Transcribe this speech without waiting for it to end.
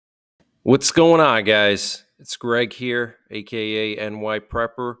What's going on, guys? It's Greg here, aka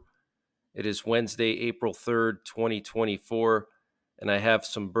NYPrepper. It is Wednesday, April 3rd, 2024, and I have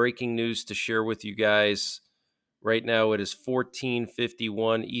some breaking news to share with you guys. Right now, it is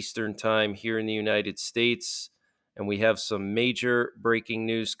 14:51 Eastern Time here in the United States, and we have some major breaking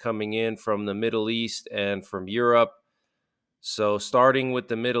news coming in from the Middle East and from Europe. So, starting with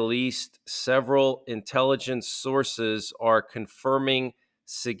the Middle East, several intelligence sources are confirming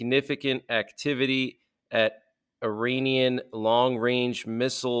significant activity at Iranian long range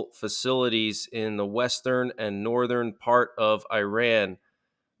missile facilities in the western and northern part of Iran.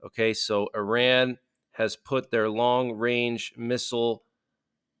 Okay, so Iran has put their long range missile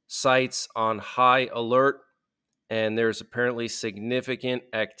sites on high alert, and there's apparently significant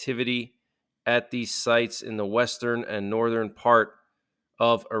activity at these sites in the western and northern part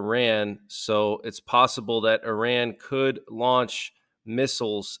of Iran. So it's possible that Iran could launch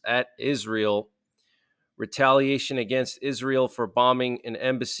missiles at Israel. Retaliation against Israel for bombing an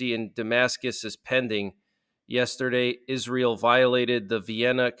embassy in Damascus is pending. Yesterday, Israel violated the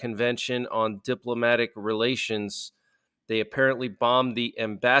Vienna Convention on Diplomatic Relations. They apparently bombed the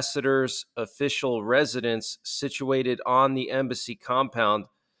ambassador's official residence situated on the embassy compound,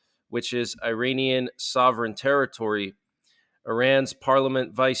 which is Iranian sovereign territory. Iran's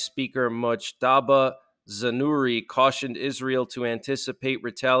parliament vice speaker Mojtaba Zanouri cautioned Israel to anticipate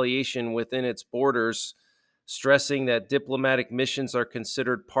retaliation within its borders, stressing that diplomatic missions are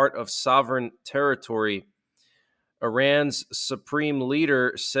considered part of sovereign territory. Iran's supreme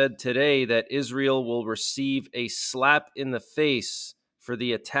leader said today that Israel will receive a slap in the face for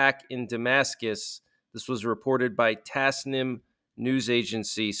the attack in Damascus. This was reported by Tasnim news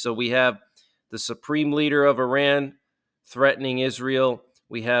agency. So we have the supreme leader of Iran threatening Israel.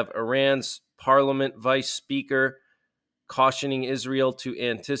 We have Iran's parliament vice speaker cautioning Israel to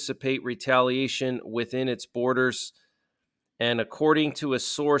anticipate retaliation within its borders. And according to a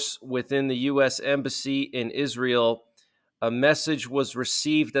source within the U.S. Embassy in Israel, a message was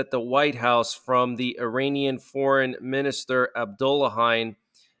received at the White House from the Iranian Foreign Minister Abdullahian.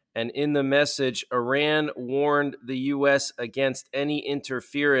 And in the message, Iran warned the U.S. against any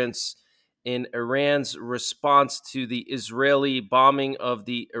interference in Iran's response to the Israeli bombing of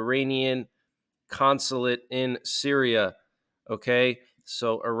the Iranian consulate in Syria. Okay,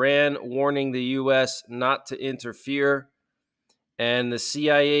 so Iran warning the U.S. not to interfere. And the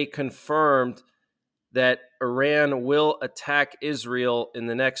CIA confirmed that Iran will attack Israel in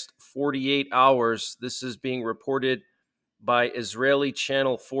the next 48 hours. This is being reported by Israeli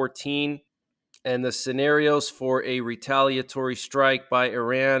Channel 14. And the scenarios for a retaliatory strike by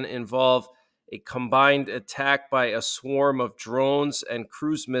Iran involve a combined attack by a swarm of drones and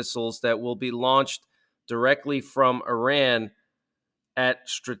cruise missiles that will be launched directly from Iran at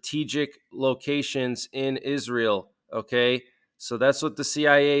strategic locations in Israel. Okay, so that's what the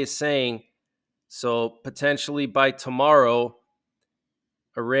CIA is saying. So potentially by tomorrow,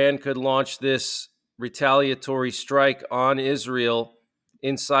 Iran could launch this retaliatory strike on Israel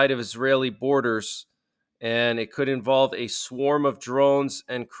inside of Israeli borders, and it could involve a swarm of drones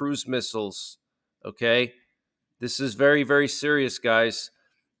and cruise missiles. Okay, this is very, very serious, guys.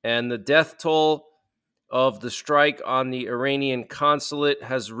 And the death toll of the strike on the Iranian consulate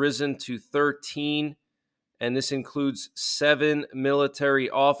has risen to 13, and this includes 7 military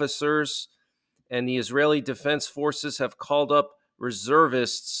officers. And the Israeli Defense Forces have called up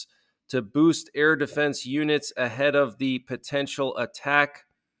reservists to boost air defense units ahead of the potential attack.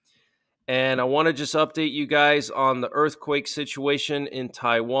 And I want to just update you guys on the earthquake situation in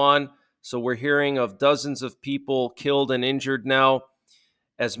Taiwan. So we're hearing of dozens of people killed and injured now,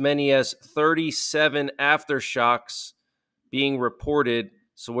 as many as 37 aftershocks being reported.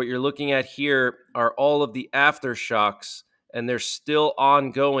 So what you're looking at here are all of the aftershocks, and they're still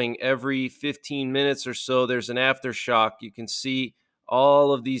ongoing. Every 15 minutes or so, there's an aftershock. You can see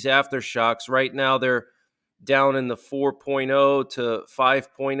all of these aftershocks. Right now, they're down in the 4.0 to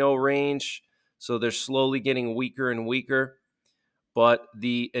 5.0 range, so they're slowly getting weaker and weaker. But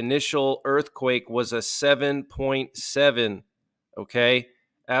the initial earthquake was a 7.7, okay?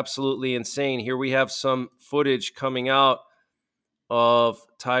 Absolutely insane. Here we have some footage coming out of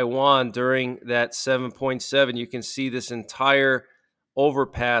Taiwan during that 7.7. You can see this entire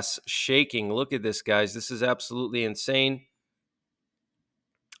overpass shaking. Look at this, guys. This is absolutely insane.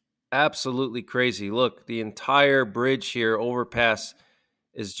 Absolutely crazy. Look, the entire bridge here, overpass,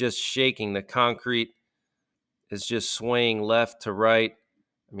 is just shaking. The concrete is just swaying left to right.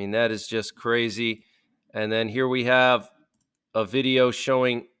 I mean, that is just crazy. And then here we have a video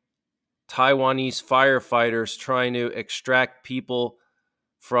showing Taiwanese firefighters trying to extract people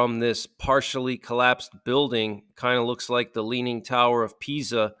from this partially collapsed building. Kind of looks like the Leaning Tower of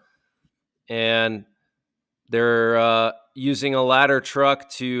Pisa. And they're using a ladder truck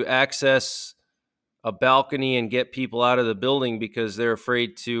to access a balcony and get people out of the building because they're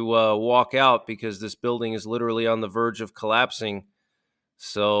afraid to walk out because this building is literally on the verge of collapsing.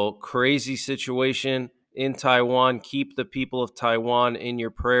 So crazy situation in Taiwan. Keep the people of Taiwan in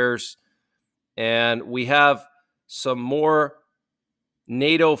your prayers. And we have some more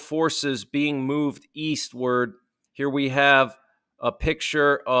NATO forces being moved eastward. Here we have a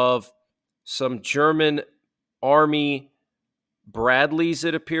picture of some German Army Bradleys,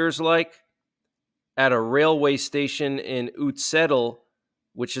 it appears like, at a railway station in Utsettel,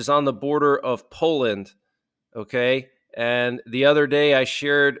 which is on the border of Poland. Okay. And the other day I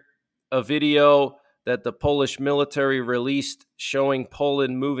shared a video that the Polish military released showing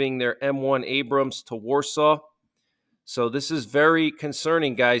Poland moving their M1 Abrams to Warsaw. So this is very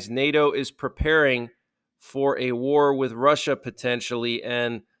concerning, guys. NATO is preparing for a war with Russia potentially,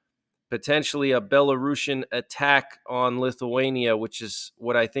 and potentially a Belarusian attack on Lithuania, which is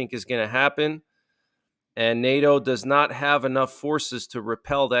what I think is going to happen. And NATO does not have enough forces to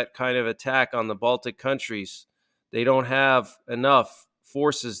repel that kind of attack on the Baltic countries. They don't have enough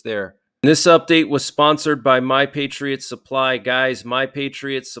forces there. This update was sponsored by My Patriot Supply. Guys, My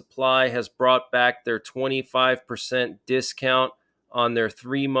Patriot Supply has brought back their 25% discount on their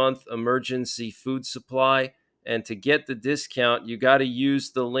 3-month emergency food supply. And to get the discount, you got to use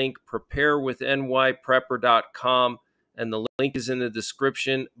the link preparewithNYPrepper.com. And the link is in the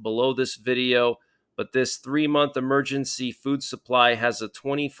description below this video. But this 3-month emergency food supply has a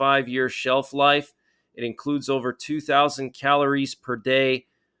 25-year shelf life. It includes over 2,000 calories per day.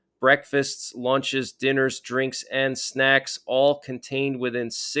 Breakfasts, lunches, dinners, drinks, and snacks, all contained within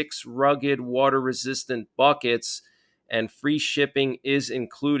 6 rugged, water-resistant buckets, and free shipping is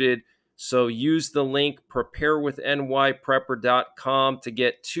included. So use the link preparewithNYPrepper.com to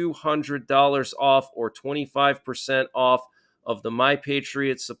get $200 off or 25% off of the My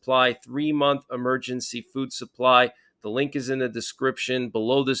Patriot Supply 3-month emergency food supply. The link is in the description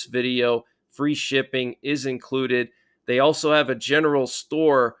below this video. Free shipping is included. They also have a general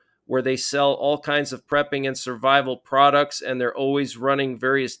store where they sell all kinds of prepping and survival products, and they're always running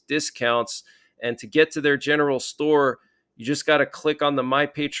various discounts. And to get to their general store, you just got to click on the My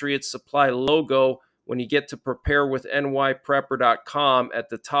Patriot Supply logo when you get to preparewithNYPrepper.com at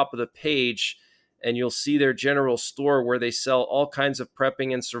the top of the page, and you'll see their general store where they sell all kinds of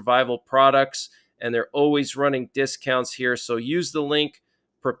prepping and survival products, and they're always running discounts here. So use the link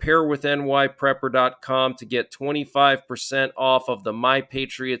preparewithNYPrepper.com to get 25% off of the My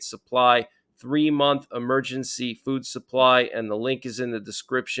Patriot Supply 3-month emergency food supply, and the link is in the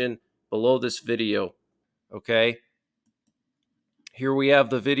description below this video. Okay. Here we have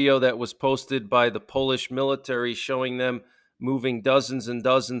the video that was posted by the Polish military showing them moving dozens and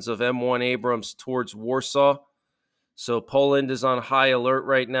dozens of M1 Abrams towards Warsaw. So Poland is on high alert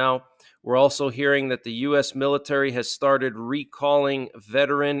right now. We're also hearing that the U.S. military has started recalling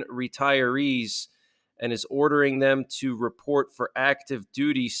veteran retirees and is ordering them to report for active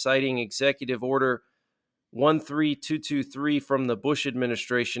duty, citing Executive Order 13223 from the Bush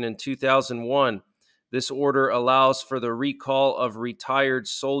administration in 2001. This order allows for the recall of retired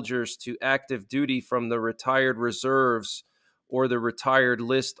soldiers to active duty from the retired reserves or the retired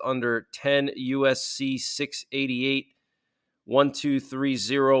list under 10 U.S.C. 688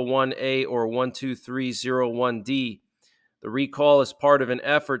 12301A or 12301D. The recall is part of an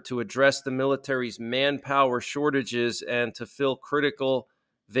effort to address the military's manpower shortages and to fill critical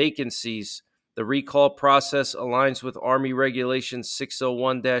vacancies. The recall process aligns with Army Regulation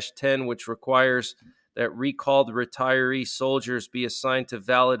 601-10, which requires that recalled retiree soldiers be assigned to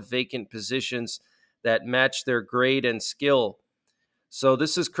valid vacant positions that match their grade and skill. So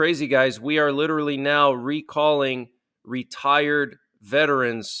this is crazy, guys. We are literally now recalling retired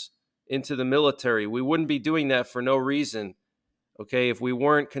veterans into the military. We wouldn't be doing that for no reason. Okay, if we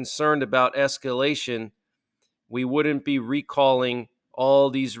weren't concerned about escalation, we wouldn't be recalling all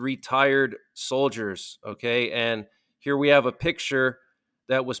these retired soldiers. Okay, and here we have a picture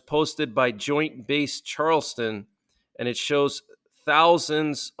that was posted by Joint Base Charleston, and it shows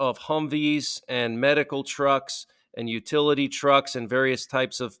thousands of Humvees and medical trucks and utility trucks and various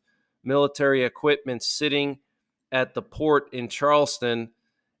types of military equipment sitting at the port in Charleston.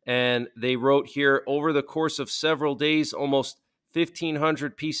 And they wrote here, over the course of several days, almost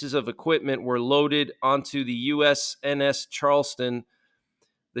 1,500 pieces of equipment were loaded onto the USNS Charleston.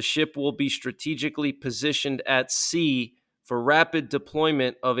 The ship will be strategically positioned at sea for rapid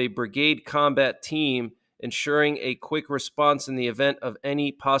deployment of a brigade combat team ensuring a quick response in the event of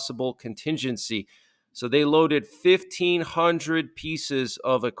any possible contingency. So they loaded 1,500 pieces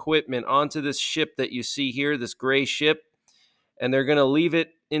of equipment onto this ship that you see here, this gray ship, and they're going to leave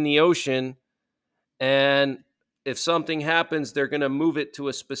it in the ocean. And if something happens, they're going to move it to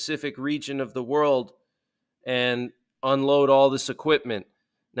a specific region of the world and unload all this equipment.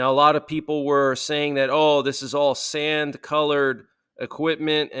 Now, a lot of people were saying that, oh, this is all sand-colored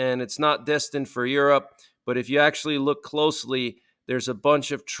equipment and it's not destined for Europe. But if you actually look closely, there's a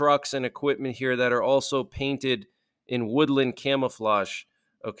bunch of trucks and equipment here that are also painted in woodland camouflage,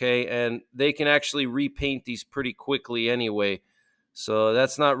 okay? And they can actually repaint these pretty quickly anyway. So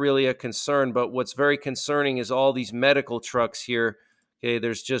that's not really a concern. But what's very concerning is all these medical trucks here. Okay,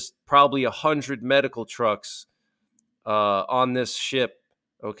 there's just probably 100 medical trucks on this ship.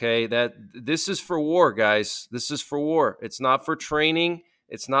 Okay, this is for war, guys. This is for war. It's not for training.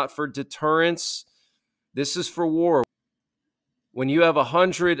 It's not for deterrence. This is for war. When you have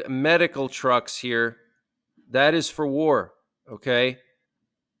 100 medical trucks here, that is for war. Okay,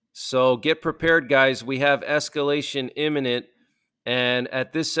 so get prepared, guys. We have escalation imminent, and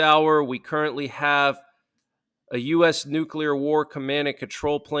at this hour, we currently have a U.S. nuclear war command and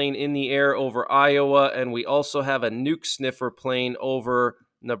control plane in the air over Iowa, and we also have a nuke sniffer plane over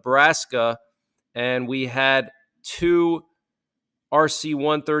Nebraska, and we had 2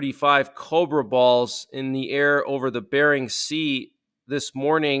 RC-135 Cobra balls in the air over the Bering Sea this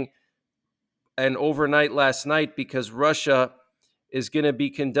morning and overnight last night, because Russia is going to be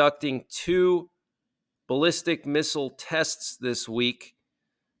conducting 2 ballistic missile tests this week.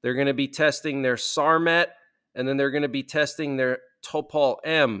 They're going to be testing their Sarmat, and then they're going to be testing their Topol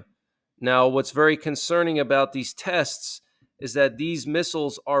M. Now, what's very concerning about these tests is that these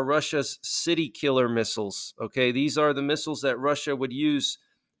missiles are Russia's city killer missiles. Okay, these are the missiles that Russia would use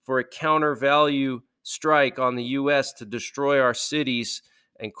for a counter value strike on the U.S. to destroy our cities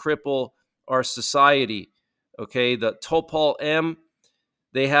and cripple our society. Okay, the Topol M,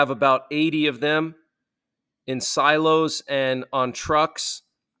 they have about 80 of them in silos and on trucks.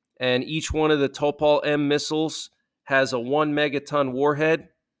 And each one of the Topol M missiles has a 1 megaton warhead.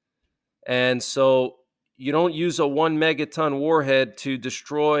 And so you don't use a 1 megaton warhead to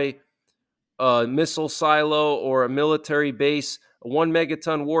destroy a missile silo or a military base. A 1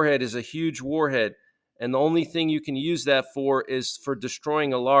 megaton warhead is a huge warhead. And the only thing you can use that for is for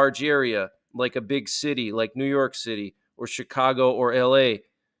destroying a large area, like a big city, like New York City or Chicago or LA.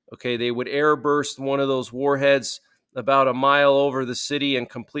 Okay, they would airburst one of those warheads about a mile over the city and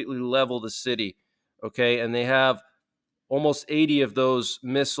completely level the city. Okay, and they have almost 80 of those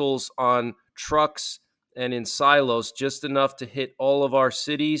missiles on trucks and in silos, just enough to hit all of our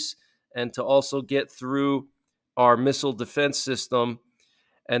cities and to also get through our missile defense system.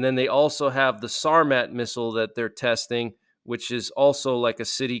 And then they also have the Sarmat missile that they're testing, which is also like a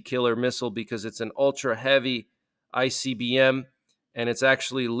city killer missile because it's an ultra heavy ICBM and it's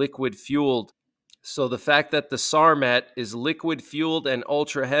actually liquid fueled. So the fact that the Sarmat is liquid fueled and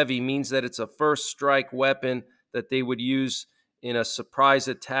ultra heavy means that it's a first strike weapon that they would use in a surprise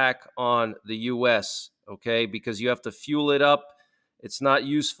attack on the U.S., okay? Because you have to fuel it up. It's not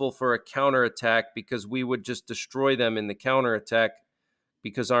useful for a counterattack because we would just destroy them in the counterattack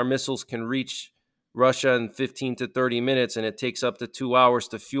because our missiles can reach Russia in 15 to 30 minutes and it takes up to 2 hours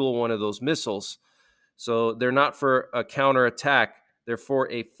to fuel one of those missiles. So they're not for a counterattack. They're for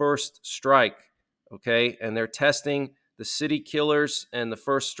a first strike, okay? And they're testing the city killers and the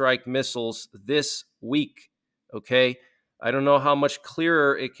first strike missiles this week, okay? I don't know how much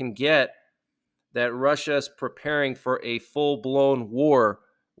clearer it can get that Russia is preparing for a full-blown war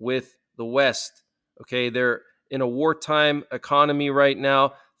with the West, okay? They're in a wartime economy right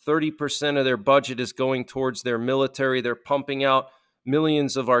now. 30% of their budget is going towards their military. They're pumping out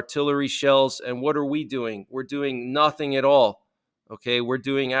millions of artillery shells. And what are we doing? We're doing nothing at all. Okay, we're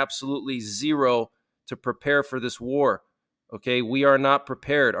doing absolutely zero to prepare for this war. Okay, we are not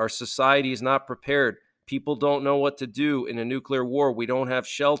prepared. Our society is not prepared. People don't know what to do in a nuclear war. We don't have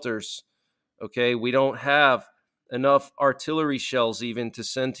shelters. Okay, we don't have enough artillery shells even to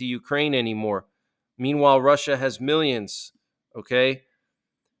send to Ukraine anymore. Meanwhile, Russia has millions. Okay,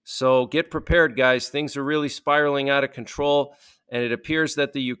 so get prepared, guys. Things are really spiraling out of control. And it appears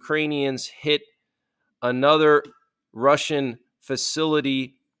that the Ukrainians hit another Russian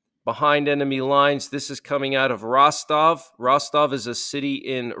facility behind enemy lines. This is coming out of Rostov. Rostov is a city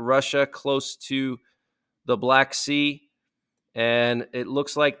in Russia close to the Black Sea. And it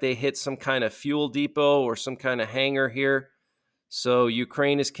looks like they hit some kind of fuel depot or some kind of hangar here. So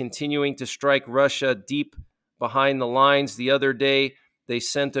Ukraine is continuing to strike Russia deep behind the lines. The other day, they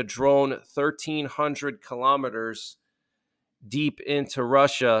sent a drone 1,300 kilometers deep into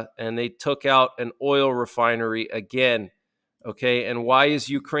Russia, and they took out an oil refinery again. Okay, and why is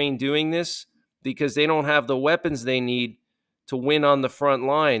Ukraine doing this? Because they don't have the weapons they need to win on the front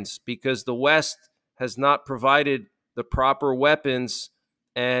lines, because the West has not provided the proper weapons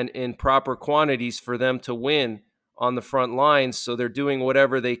and in proper quantities for them to win on the front lines. So they're doing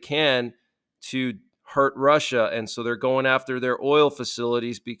whatever they can to hurt Russia. And so they're going after their oil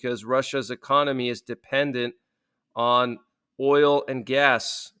facilities, because Russia's economy is dependent on oil and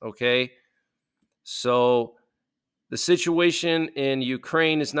gas. Okay, so the situation in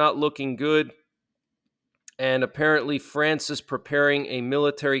Ukraine is not looking good, and apparently France is preparing a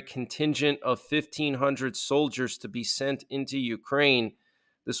military contingent of 1,500 soldiers to be sent into Ukraine.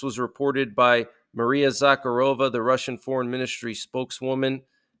 This was reported by Maria Zakharova, the Russian Foreign Ministry spokeswoman,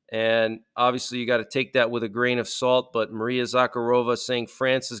 and obviously you got to take that with a grain of salt, but Maria Zakharova saying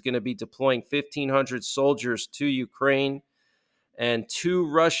France is going to be deploying 1,500 soldiers to Ukraine, and 2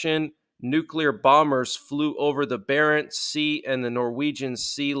 Russian nuclear bombers flew over the Barents Sea and the Norwegian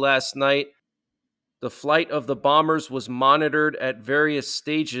Sea last night. The flight of the bombers was monitored at various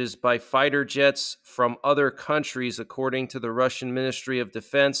stages by fighter jets from other countries, according to the Russian Ministry of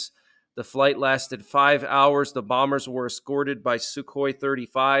Defense. The flight lasted 5 hours. The bombers were escorted by Sukhoi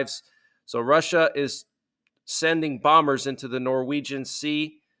 35s. So Russia is sending bombers into the Norwegian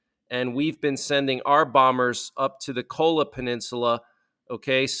Sea, and we've been sending our bombers up to the Kola Peninsula.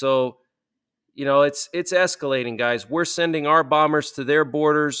 Okay, so it's escalating, guys. We're sending our bombers to their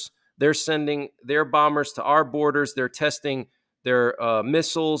borders. They're sending their bombers to our borders. They're testing their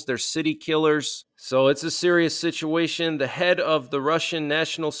missiles, their city killers. So it's a serious situation. The head of the Russian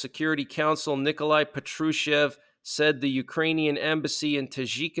National Security Council, Nikolai Patrushev, said the Ukrainian embassy in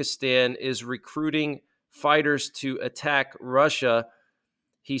Tajikistan is recruiting fighters to attack Russia.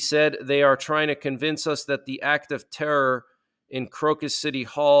 He said they are trying to convince us that the act of terror in Crocus City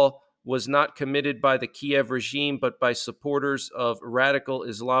Hall was not committed by the Kiev regime, but by supporters of radical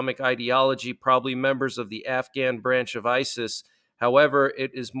Islamic ideology, probably members of the Afghan branch of ISIS. However, it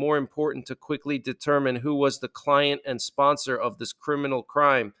is more important to quickly determine who was the client and sponsor of this criminal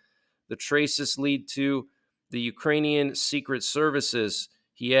crime. The traces lead to the Ukrainian secret services,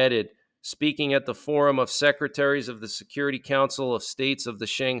 he added, speaking at the Forum of Secretaries of the Security Council of States of the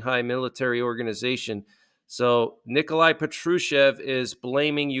Shanghai Military Organization. So Nikolai Patrushev is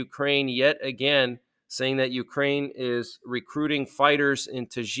blaming Ukraine yet again, saying that Ukraine is recruiting fighters in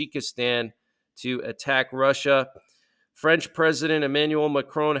Tajikistan to attack Russia. French President Emmanuel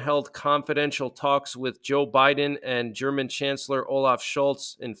Macron held confidential talks with Joe Biden and German Chancellor Olaf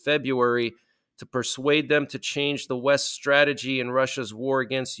Scholz in February to persuade them to change the West's strategy in Russia's war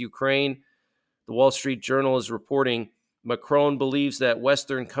against Ukraine. The Wall Street Journal is reporting Macron believes that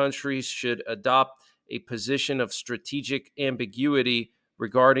Western countries should adopt a position of strategic ambiguity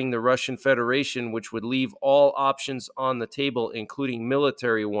regarding the Russian Federation, which would leave all options on the table, including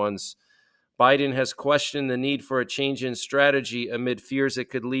military ones. Biden has questioned the need for a change in strategy amid fears it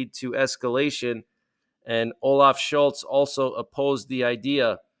could lead to escalation, and Olaf Scholz also opposed the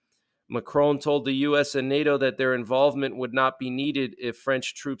idea. Macron told the U.S. and NATO that their involvement would not be needed if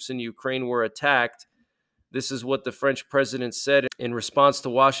French troops in Ukraine were attacked. This is what the French president said in response to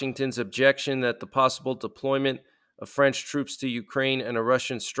Washington's objection that the possible deployment of French troops to Ukraine and a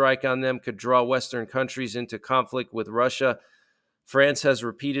Russian strike on them could draw Western countries into conflict with Russia. France has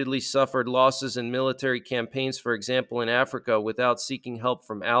repeatedly suffered losses in military campaigns, for example, in Africa, without seeking help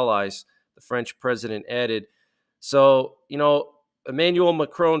from allies, the French president added. So, Emmanuel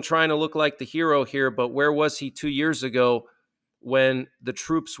Macron trying to look like the hero here, but where was he 2 years ago when the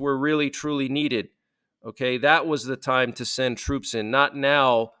troops were really, truly needed? Okay, that was the time to send troops in, not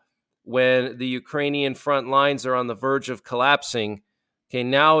now when the Ukrainian front lines are on the verge of collapsing. Okay,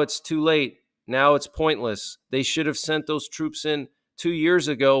 now it's too late. Now it's pointless. They should have sent those troops in 2 years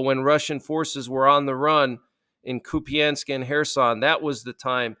ago when Russian forces were on the run in Kupiansk and Kherson. That was the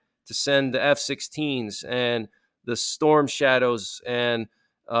time to send the F-16s and the Storm Shadows and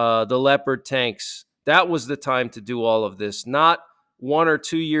the Leopard tanks. That was the time to do all of this, not 1 or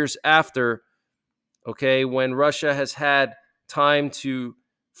 2 years after, okay, when Russia has had time to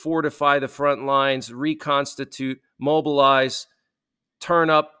fortify the front lines, reconstitute, mobilize,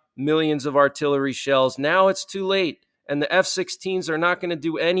 turn up millions of artillery shells. Now it's too late, and the F-16s are not going to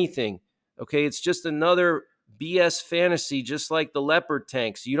do anything. Okay, it's just another BS fantasy, just like the Leopard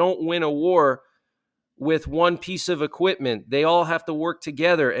tanks. You don't win a war with one piece of equipment. They all have to work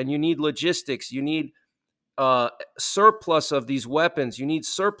together, and you need logistics. You need surplus of these weapons. You need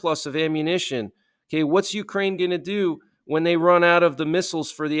surplus of ammunition. Okay, what's Ukraine going to do when they run out of the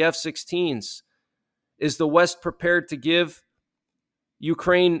missiles for the F-16s? Is the West prepared to give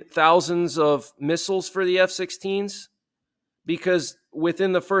Ukraine thousands of missiles for the F-16s? Because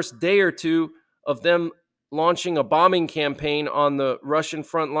within the first day or two of them launching a bombing campaign on the Russian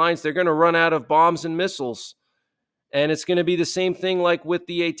front lines, they're going to run out of bombs and missiles. And it's going to be the same thing like with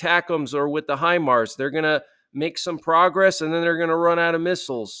the ATACMS or with the HIMARS. They're going to make some progress and then they're going to run out of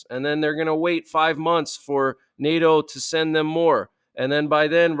missiles. And then they're going to wait 5 months for NATO to send them more. And then by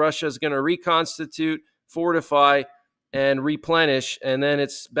then, Russia is going to reconstitute, fortify, and replenish. And then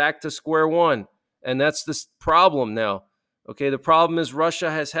it's back to square one. And that's the problem now. Okay, the problem is Russia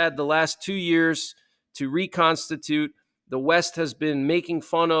has had the last 2 years to reconstitute. The West has been making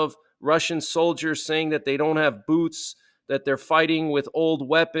fun of Russian soldiers, saying that they don't have boots, that they're fighting with old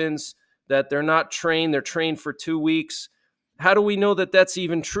weapons, that they're not trained, they're trained for 2 weeks. How do we know that that's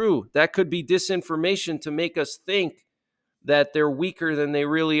even true? That could be disinformation to make us think that they're weaker than they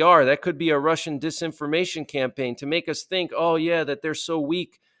really are. That could be a Russian disinformation campaign to make us think, oh yeah, that they're so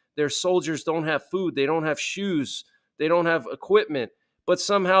weak. Their soldiers don't have food, they don't have shoes, they don't have equipment, but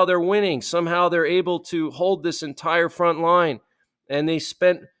somehow they're winning. Somehow they're able to hold this entire front line. And they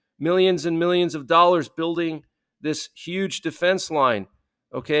spent millions and millions of dollars building this huge defense line,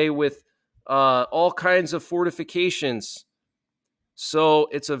 okay, with all kinds of fortifications. So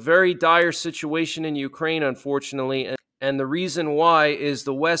it's a very dire situation in Ukraine, unfortunately. And the reason why is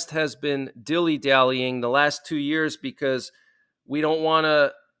the West has been dilly-dallying the last 2 years because we don't want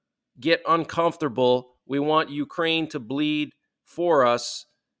to get uncomfortable. We want Ukraine to bleed for us.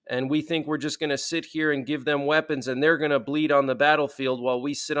 And we think we're just going to sit here and give them weapons and they're going to bleed on the battlefield while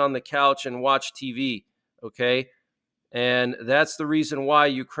we sit on the couch and watch TV, okay? And that's the reason why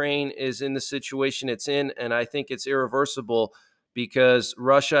Ukraine is in the situation it's in. And I think it's irreversible because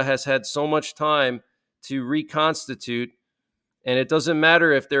Russia has had so much time to reconstitute. And it doesn't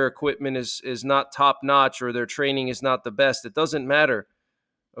matter if their equipment is not top-notch or their training is not the best. It doesn't matter,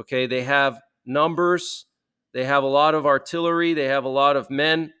 okay? They have numbers. They have a lot of artillery. They have a lot of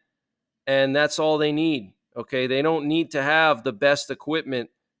men. And that's all they need, okay? They don't need to have the best equipment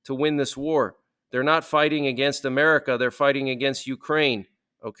to win this war. They're not fighting against America. They're fighting against Ukraine,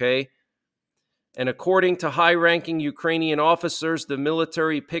 okay? And according to high-ranking Ukrainian officers, the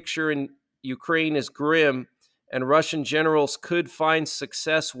military picture in Ukraine is grim, and Russian generals could find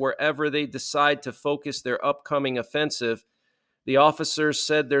success wherever they decide to focus their upcoming offensive. The officers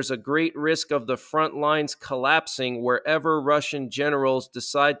said there's a great risk of the front lines collapsing wherever Russian generals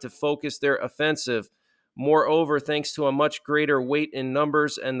decide to focus their offensive. Moreover, thanks to a much greater weight in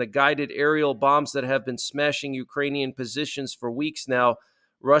numbers and the guided aerial bombs that have been smashing Ukrainian positions for weeks now,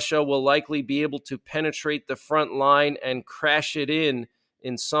 Russia will likely be able to penetrate the front line and crash it in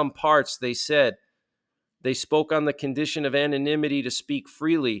some parts, they said. They spoke on the condition of anonymity to speak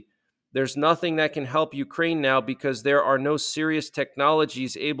freely. There's nothing that can help Ukraine now because there are no serious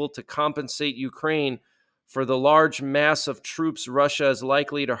technologies able to compensate Ukraine for the large mass of troops Russia is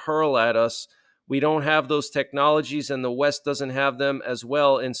likely to hurl at us. We don't have those technologies and the West doesn't have them as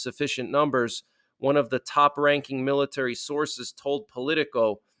well in sufficient numbers, one of the top-ranking military sources told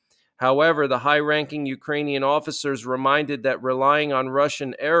Politico. However, the high-ranking Ukrainian officers reminded that relying on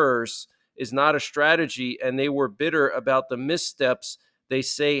Russian errors is not a strategy, and they were bitter about the missteps they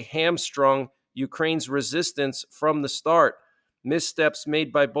say hamstrung Ukraine's resistance from the start, missteps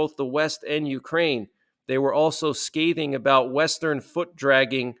made by both the West and Ukraine. They were also scathing about Western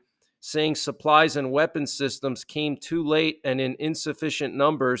foot-dragging, saying supplies and weapon systems came too late and in insufficient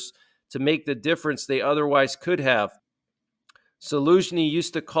numbers to make the difference they otherwise could have. Zaluzhny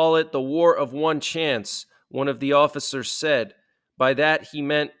used to call it the war of one chance, one of the officers said. By that, he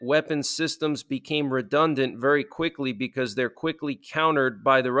meant weapon systems became redundant very quickly because they're quickly countered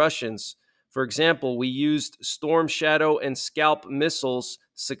by the Russians. For example, we used Storm Shadow and Scalp missiles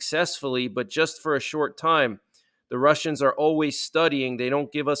successfully, but just for a short time. The Russians are always studying. They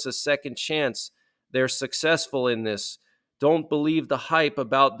don't give us a second chance. They're successful in this. Don't believe the hype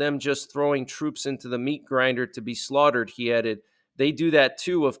about them just throwing troops into the meat grinder to be slaughtered, he added. They do that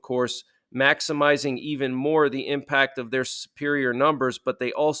too, of course, maximizing even more the impact of their superior numbers, but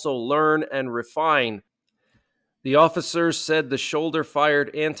they also learn and refine. The officers said the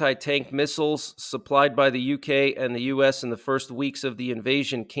shoulder-fired anti-tank missiles supplied by the UK and the US in the first weeks of the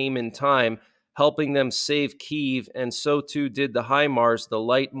invasion came in time, helping them save Kyiv, and so too did the HIMARS, the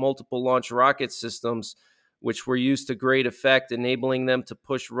light multiple-launch rocket systems, which were used to great effect, enabling them to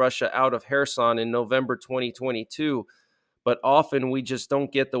push Russia out of Kherson in November 2022. But often we just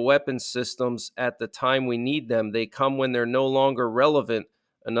don't get the weapons systems at the time we need them. They come when they're no longer relevant,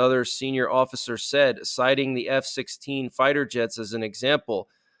 another senior officer said, citing the F-16 fighter jets as an example.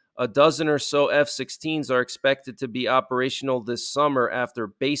 A dozen or so F-16s are expected to be operational this summer after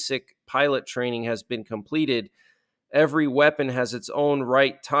basic pilot training has been completed. Every weapon has its own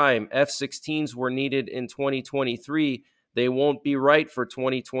right time. F-16s were needed in 2023. They won't be right for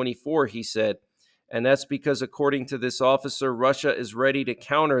 2024, he said. And that's because, according to this officer, Russia is ready to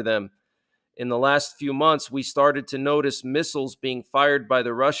counter them. In the last few months, we started to notice missiles being fired by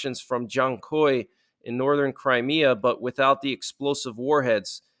the Russians from Jankoy in northern Crimea, but without the explosive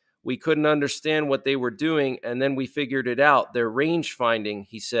warheads. We couldn't understand what they were doing, and then we figured it out. They're range finding,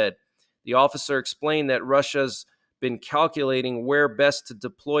 he said. The officer explained that Russia's been calculating where best to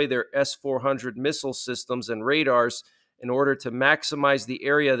deploy their S-400 missile systems and radars in order to maximize the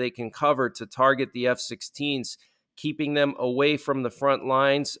area they can cover to target the F-16s, keeping them away from the front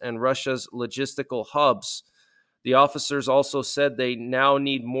lines and Russia's logistical hubs. The officers also said they now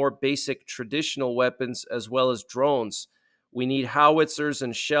need more basic traditional weapons as well as drones. We need howitzers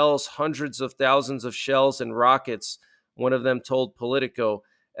and shells, hundreds of thousands of shells and rockets, one of them told Politico,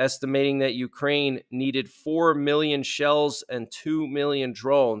 estimating that Ukraine needed 4 million shells and 2 million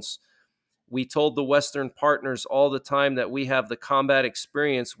drones. We told the Western partners all the time that we have the combat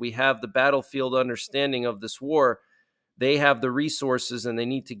experience, we have the battlefield understanding of this war. They have the resources and they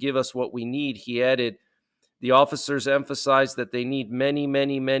need to give us what we need, he added. The officers emphasized that they need many,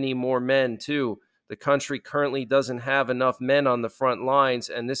 many, many more men, too. The country currently doesn't have enough men on the front lines,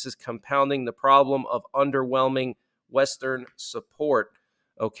 and this is compounding the problem of underwhelming Western support.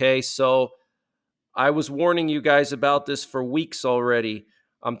 Okay, so I was warning you guys about this for weeks already.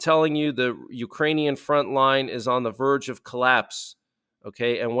 I'm telling you, the Ukrainian front line is on the verge of collapse.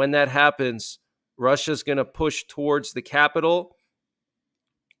 Okay, and when that happens, Russia's going to push towards the capital,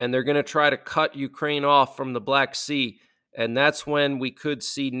 and they're going to try to cut Ukraine off from the Black Sea. And that's when we could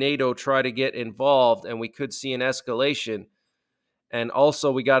see NATO try to get involved, and we could see an escalation. And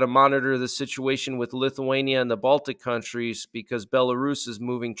also, we got to monitor the situation with Lithuania and the Baltic countries because Belarus is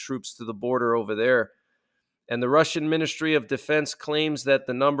moving troops to the border over there. And the Russian Ministry of Defense claims that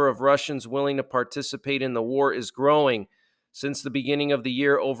the number of Russians willing to participate in the war is growing. Since the beginning of the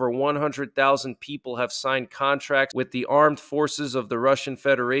year, over 100,000 people have signed contracts with the armed forces of the Russian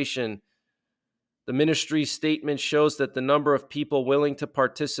Federation. The ministry's statement shows that the number of people willing to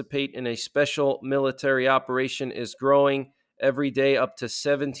participate in a special military operation is growing. Every day, up to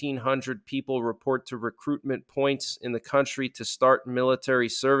 1,700 people report to recruitment points in the country to start military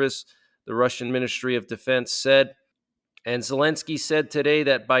service, the Russian Ministry of Defense said. And Zelensky said today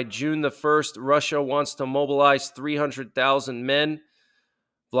that by June the 1st, Russia wants to mobilize 300,000 men.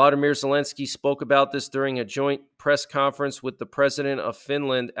 Vladimir Zelensky spoke about this during a joint press conference with the president of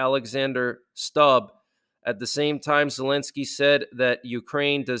Finland, Alexander Stubb. At the same time, Zelensky said that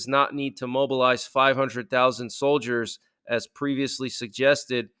Ukraine does not need to mobilize 500,000 soldiers, as previously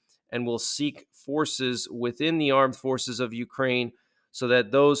suggested, and will seek forces within the armed forces of Ukraine so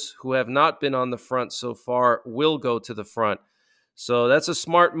that those who have not been on the front so far will go to the front. So that's a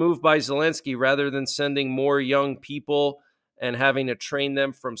smart move by Zelensky. Rather than sending more young people and having to train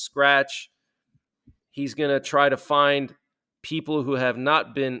them from scratch, he's going to try to find people who have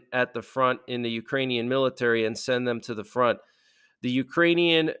not been at the front in the Ukrainian military and send them to the front. The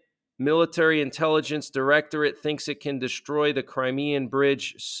Ukrainian Military Intelligence Directorate thinks it can destroy the Crimean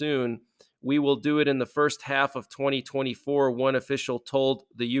Bridge soon. We will do it in the first half of 2024, one official told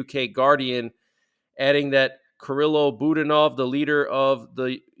the UK Guardian, adding that Kirilo Budanov, the leader of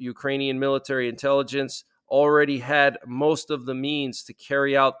the Ukrainian military intelligence, already had most of the means to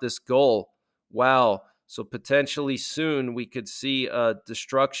carry out this goal. Wow. So potentially soon we could see a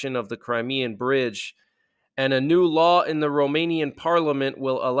destruction of the Crimean Bridge. And a new law in the Romanian parliament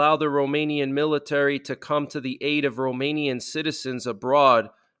will allow the Romanian military to come to the aid of Romanian citizens abroad,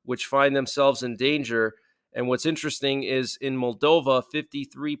 which find themselves in danger. And what's interesting is in Moldova,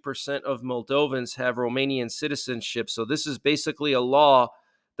 53% of Moldovans have Romanian citizenship. So this is basically a law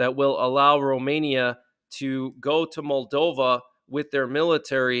that will allow Romania to go to Moldova with their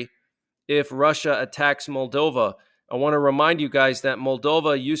military if Russia attacks Moldova. I want to remind you guys that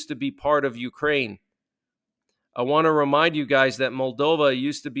Moldova used to be part of Ukraine. I want to remind you guys that Moldova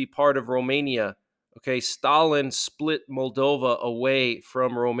used to be part of Romania. Okay, Stalin split Moldova away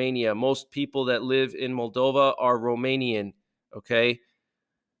from Romania. Most people that live in Moldova are Romanian. Okay,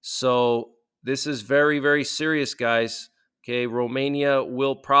 so this is very, very serious, guys. Okay, Romania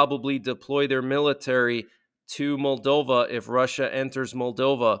will probably deploy their military to Moldova if Russia enters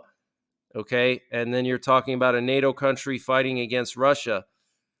Moldova. Okay, and then you're talking about a NATO country fighting against Russia.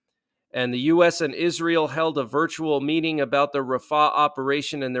 And the U.S. and Israel held a virtual meeting about the Rafah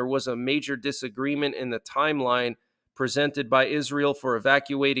operation, and there was a major disagreement in the timeline presented by Israel for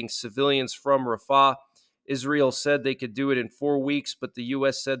evacuating civilians from Rafah. Israel said they could do it in 4 weeks, but the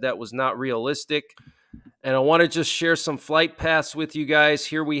U.S. said that was not realistic. And I want to just share some flight paths with you guys.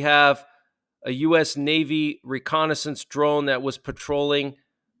 Here we have a U.S. Navy reconnaissance drone that was patrolling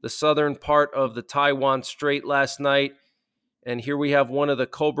the southern part of the Taiwan Strait last night. And here we have one of the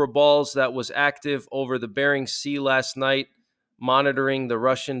Cobra balls that was active over the Bering Sea last night, monitoring the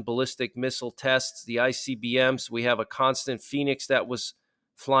Russian ballistic missile tests, the ICBMs. We have a Constant Phoenix that was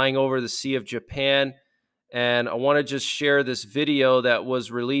flying over the Sea of Japan. And I want to just share this video that was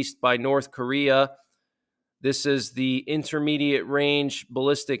released by North Korea. This is the intermediate range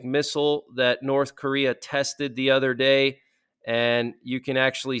ballistic missile that North Korea tested the other day. And you can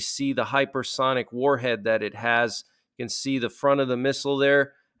actually see the hypersonic warhead that it has. You can see the front of the missile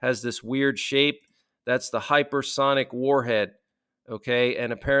there has this weird shape. That's the hypersonic warhead. Okay.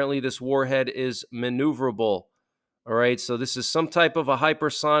 And apparently this warhead is maneuverable. All right. So this is some type of a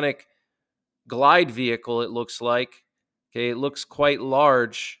hypersonic glide vehicle, it looks like. Okay. It looks quite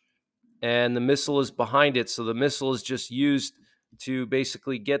large. And the missile is behind it. So the missile is just used to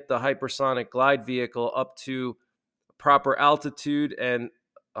basically get the hypersonic glide vehicle up to proper altitude and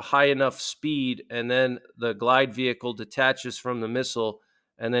a high enough speed, and then the glide vehicle detaches from the missile,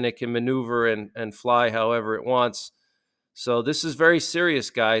 and then it can maneuver and fly however it wants. So this is very serious,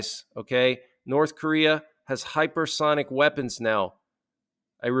 guys, okay? North Korea has hypersonic weapons now.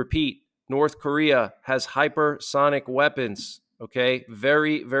 I repeat, North Korea has hypersonic weapons. Okay,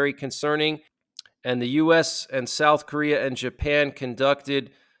 very, very concerning. And the U.S. and South Korea and Japan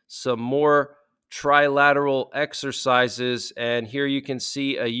conducted some more trilateral exercises. And here you can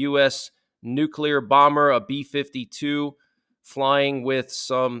see a U.S. nuclear bomber, a B-52, flying with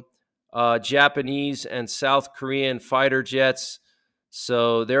some Japanese and South Korean fighter jets.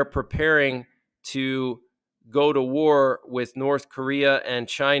 So they're preparing to go to war with North Korea and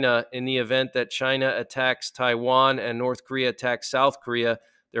China in the event that China attacks Taiwan and North Korea attacks South Korea.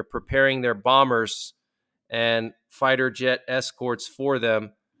 They're preparing their bombers and fighter jet escorts for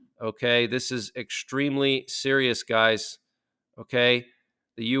them. Okay, this is extremely serious, guys. Okay,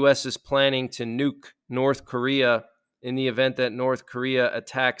 the U.S. is planning to nuke North Korea in the event that North Korea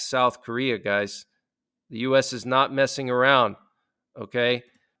attacks South Korea, guys. The U.S. is not messing around. Okay.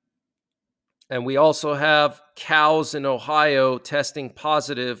 And we also have cows in Ohio testing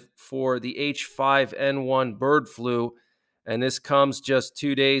positive for the H5N1 bird flu. And this comes just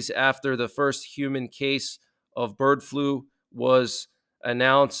 2 days after the first human case of bird flu was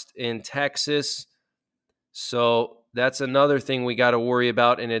announced in Texas. So that's another thing we got to worry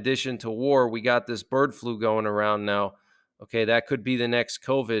about. In addition to war, we got this bird flu going around now. Okay, that could be the next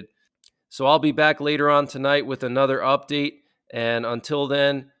COVID. So I'll be back later on tonight with another update. And until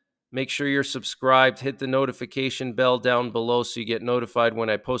then, make sure you're subscribed. Hit the notification bell down below so you get notified when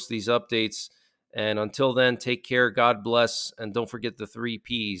I post these updates. And until then, take care, God bless, and don't forget the 3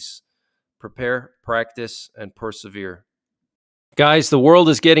 Ps. Prepare, practice, and persevere. Guys, the world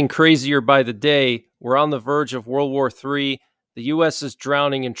is getting crazier by the day. We're on the verge of World War III. The U.S. is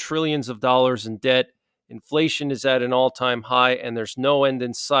drowning in trillions of dollars in debt. Inflation is at an all-time high, and there's no end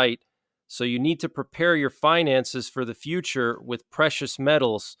in sight. So you need to prepare your finances for the future with precious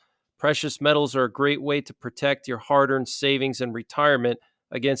metals. Precious metals are a great way to protect your hard-earned savings and retirement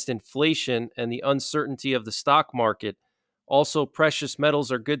against inflation and the uncertainty of the stock market. Also, precious metals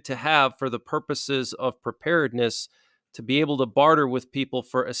are good to have for the purposes of preparedness, to be able to barter with people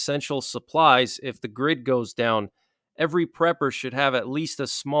for essential supplies if the grid goes down. Every prepper should have at least a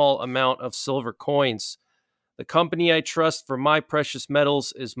small amount of silver coins. The company I trust for my precious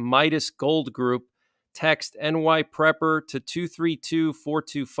metals is Midas Gold Group. Text NYPrepper to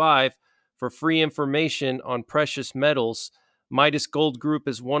 232425 for free information on precious metals. Midas Gold Group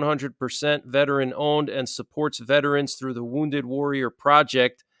is 100% veteran-owned and supports veterans through the Wounded Warrior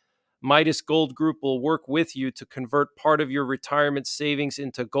Project. Midas Gold Group will work with you to convert part of your retirement savings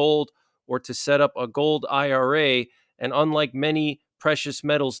into gold or to set up a gold IRA. And unlike many precious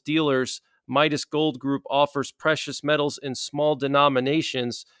metals dealers, Midas Gold Group offers precious metals in small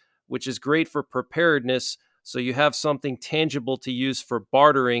denominations, which is great for preparedness, so you have something tangible to use for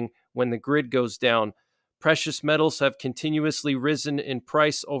bartering when the grid goes down. Precious metals have continuously risen in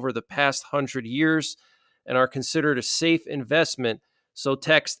price over the past 100 years and are considered a safe investment. So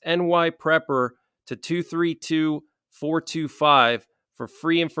text NYPrepper to 232425 for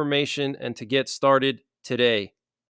free information and to get started today.